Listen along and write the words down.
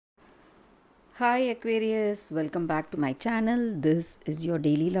Hi Aquarius, welcome back to my channel. This is your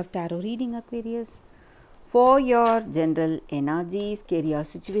daily love tarot reading, Aquarius. For your general energies, career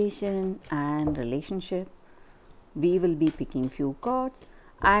situation and relationship, we will be picking few cards,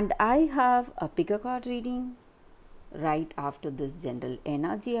 and I have a pick a card reading right after this general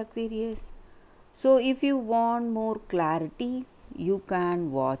energy, Aquarius. So if you want more clarity, you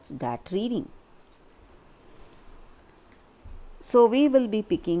can watch that reading. So we will be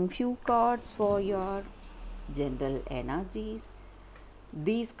picking few cards for your general energies.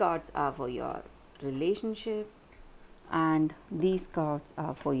 These cards are for your relationship and these cards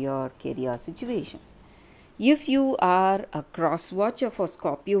are for your career situation. If you are a cross watcher for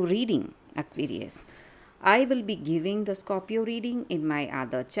Scorpio reading, Aquarius, I will be giving the Scorpio reading in my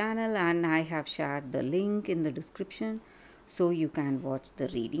other channel, and I have shared the link in the description so you can watch the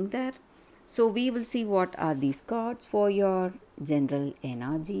reading there. So we will see what are these cards for your general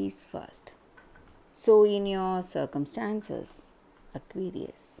energies first. So in your circumstances,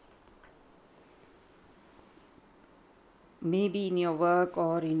 Aquarius, maybe in your work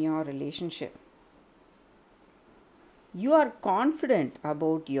or in your relationship, you are confident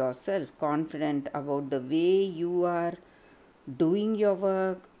about yourself, confident about the way you are doing your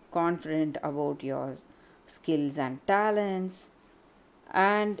work, confident about your skills and talents,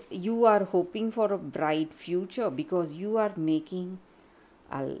 and you are hoping for a bright future because you are making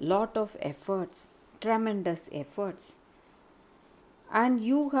a lot of efforts, tremendous efforts, and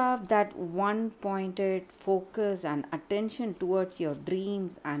you have that one pointed focus and attention towards your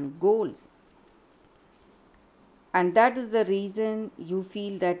dreams and goals. And that is the reason you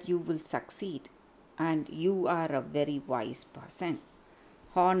feel that you will succeed, and you are a very wise person,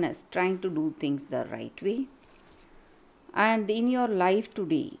 honest, trying to do things the right way. And in your life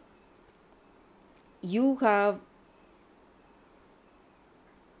today, you are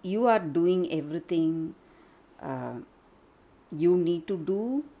doing everything you need to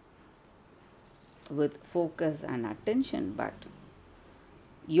do with focus and attention, but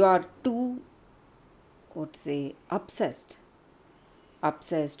you are too, obsessed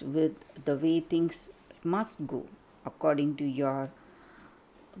with the way things must go according to your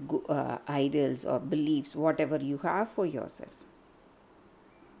ideals or beliefs, whatever you have for yourself.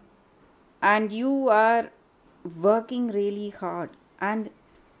 And you are working really hard, and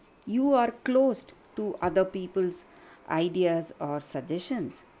you are closed to other people's ideas or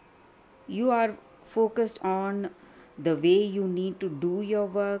suggestions. You are focused on the way you need to do your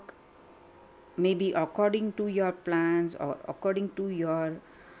work, maybe according to your plans or according to your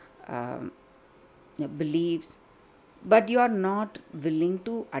beliefs, but you are not willing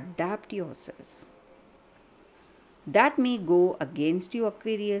to adapt yourself. That may go against you,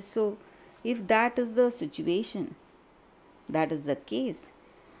 Aquarius. So if that is the situation, that is the case,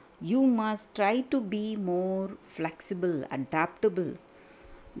 you must try to be more flexible, adaptable.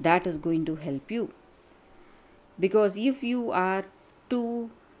 That is going to help you. Because if you are too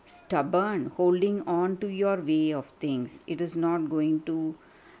stubborn, holding on to your way of things, it is not going to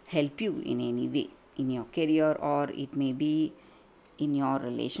help you in any way in your career, or it may be in your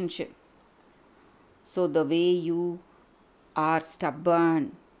relationship. So the way you are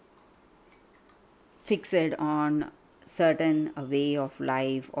stubborn, fixed on certain way of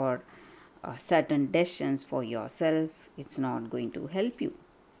life or certain decisions for yourself, it's not going to help you.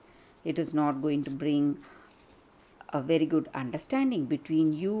 It is not going to bring a very good understanding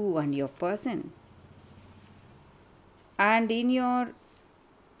between you and your person. And in your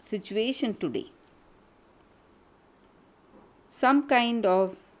situation today, some kind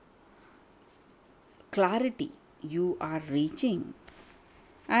of clarity you are reaching,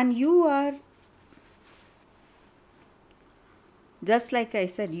 and you are, just like I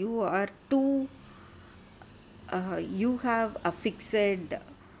said, you are too you have a fixed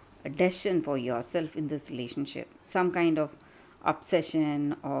decision for yourself in this relationship, some kind of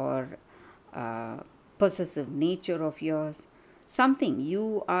obsession or possessive nature of yours, something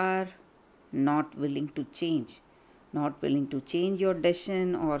you are not willing to change, your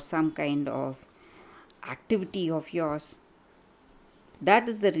decision or some kind of activity of yours. That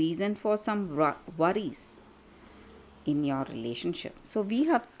is the reason for some worries in your relationship. So we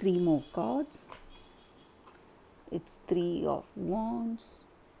have 3 more cards. It's 3 of Wands,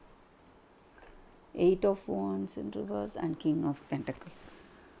 8 of Wands in reverse, and King of Pentacles.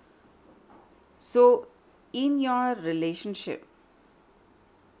 So in your relationship,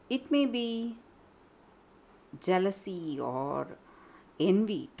 it may be jealousy or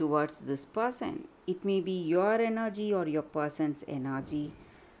envy towards this person. It may be your energy or your person's energy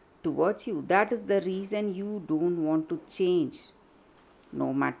towards you. That is the reason you don't want to change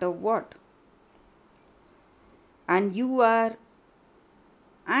no matter what. and you are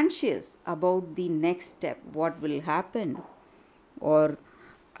anxious about the next step, what will happen, or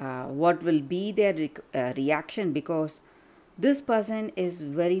what will be their reaction, because this person is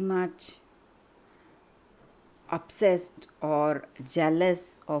very much obsessed or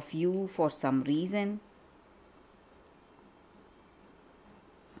jealous of you for some reason.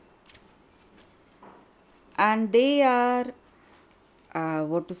 And they are,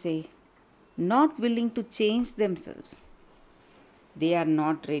 what to say, not willing to change themselves. They are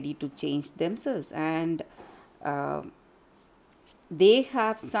not ready to change themselves, and uh, they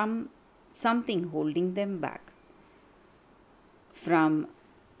have something holding them back from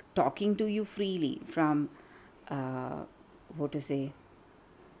talking to you freely, from what to say,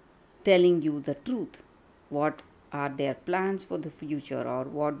 telling you the truth. What are their plans for the future, or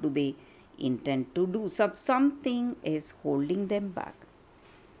what do they intend to do? Something is holding them back,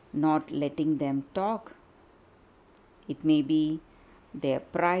 not letting them talk. It may be their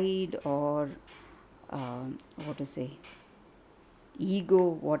pride, or what to say, ego,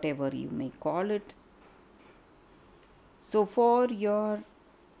 whatever you may call it. So, for your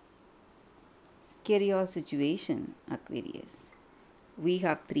career situation, Aquarius, we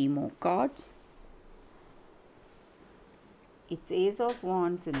have 3 more cards. It's Ace of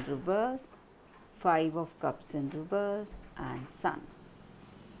Wands in reverse, 5 of Cups in reverse, and Sun.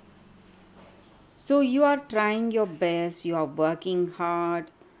 So you are trying your best, you are working hard,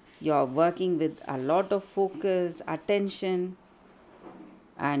 you are working with a lot of focus, attention,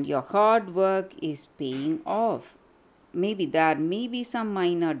 and your hard work is paying off. Maybe there may be some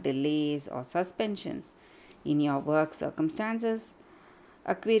minor delays or suspensions in your work circumstances,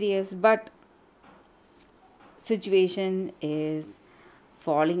 Aquarius, but situation is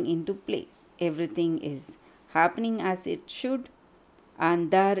falling into place. Everything is happening as it should,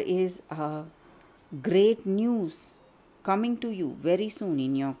 and there is a great news coming to you very soon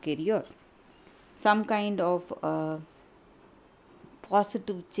in your career. Some kind of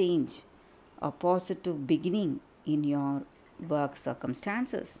positive change, a positive beginning in your work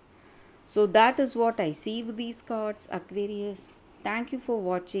circumstances. So that is what I see with these cards, Aquarius. Thank you for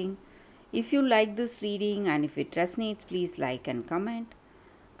watching. If you like this reading and if it resonates, please like and comment.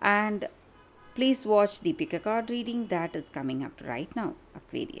 And please watch the pick a card reading that is coming up right now,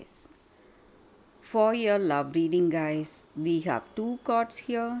 Aquarius. For your love reading, guys, we have 2 cards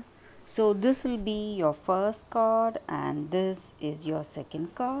here. So this will be your first card and this is your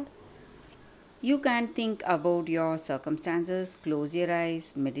second card. You can think about your circumstances, close your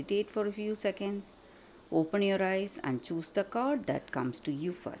eyes, meditate for a few seconds, open your eyes and choose the card that comes to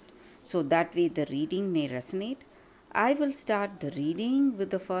you first. So that way the reading may resonate. I will start the reading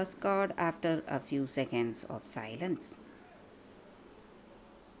with the first card after a few seconds of silence.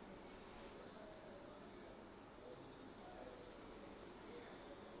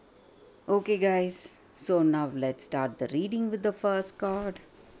 Okay guys, so now let's start the reading with the first card.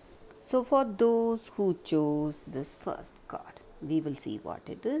 So for those who chose this first card, we will see what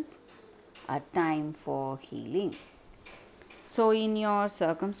it is. A time for healing. So in your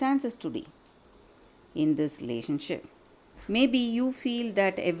circumstances today, in this relationship, maybe you feel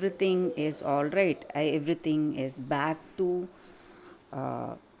that everything is all right, everything is back to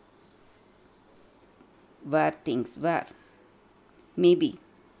where things were. Maybe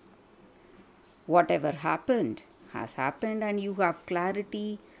whatever happened has happened and you have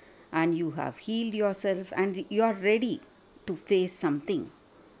clarity and you have healed yourself and you are ready to face something,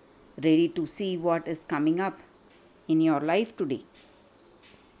 ready to see what is coming up in your life today.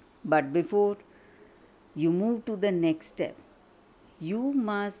 But before you move to the next step, you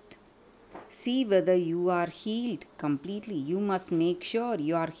must see whether you are healed completely. You must make sure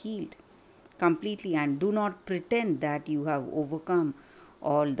you are healed completely and do not pretend that you have overcome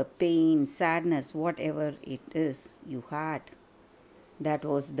all the pain, sadness, whatever it is you had. That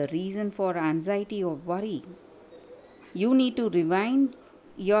was the reason for anxiety or worry. You need to remind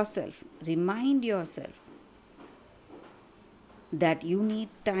yourself that you need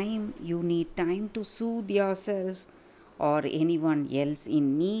time to soothe yourself or anyone else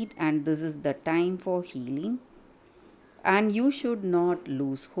in need, and this is the time for healing. And you should not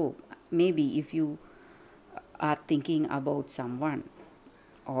lose hope. Maybe if you are thinking about someone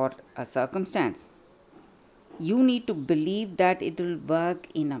or a circumstance, you need to believe that it will work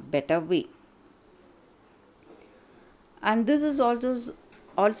in a better way. And this is also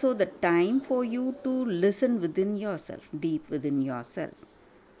the time for you to listen within yourself, deep within yourself.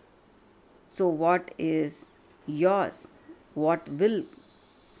 So what is yours? What will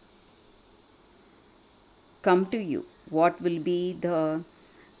come to you? What will be the,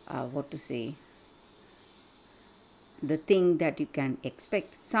 what to say, the thing that you can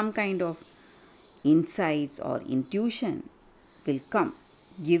expect. Some kind of insights or intuition will come,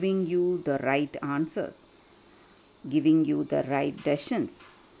 giving you the right answers, giving you the right decisions.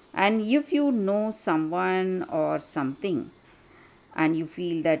 And if you know someone or something and you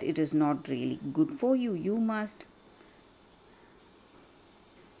feel that it is not really good for you, you must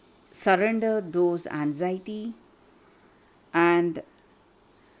surrender those anxiety and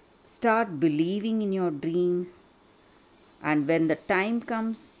start believing in your dreams. And when the time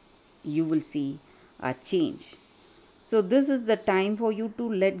comes, you will see a change. So this is the time for you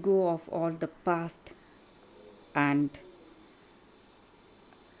to let go of all the past and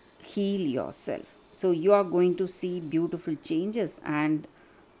heal yourself. So you are going to see beautiful changes, and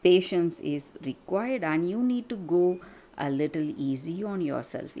patience is required, and you need to go a little easy on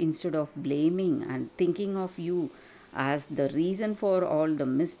yourself instead of blaming and thinking of you as the reason for all the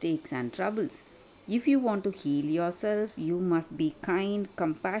mistakes and troubles. If you want to heal yourself, you must be kind,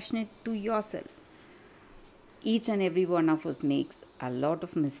 compassionate to yourself. Each and every one of us makes a lot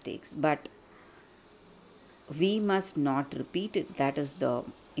of mistakes, but we must not repeat it. That is the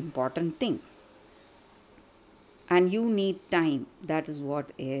important thing. And you need time. That is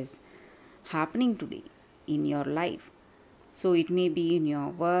what is happening today in your life. So it may be in your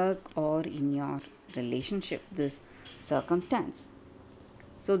work or in your relationship, this circumstance.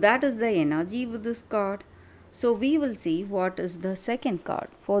 So that is the energy with this card. So we will see what is the second card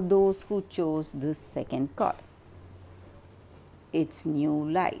for those who chose this second card. It's new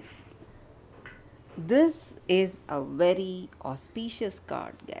life. This is a very auspicious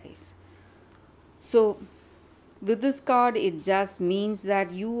card, guys. So with this card, it just means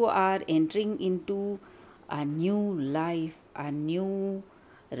that you are entering into a new life, a new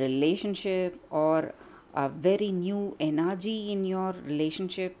relationship, or a very new energy in your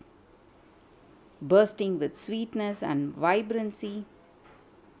relationship, bursting with sweetness and vibrancy.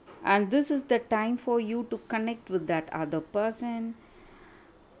 And this is the time for you to connect with that other person,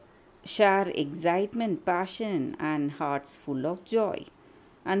 share excitement, passion, and hearts full of joy.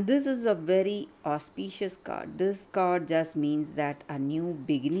 And this is a very auspicious card. This card just means that a new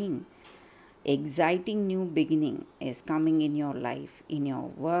beginning, exciting new beginning is coming in your life, in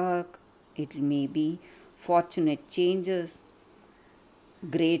your work. It may be fortunate changes,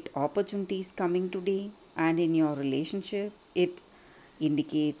 great opportunities coming today, and in your relationship, it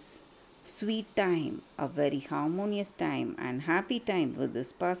indicates sweet time, a very harmonious time and happy time with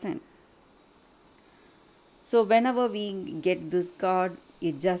this person. So whenever we get this card,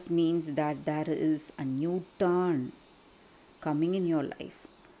 it just means that there is a new turn coming in your life,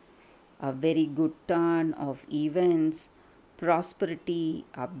 a very good turn of events, prosperity,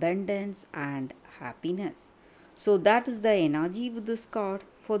 abundance, and happiness. So that is the energy with this card.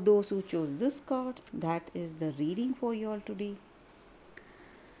 For those who chose this card, that is the reading for you all today.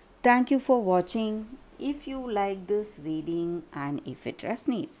 Thank you for watching. If you like this reading and if it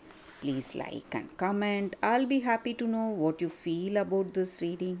resonates, please like and comment. I'll be happy to know what you feel about this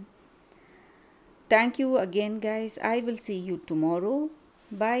reading. Thank you again, guys. I will see you tomorrow.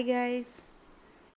 Bye, guys.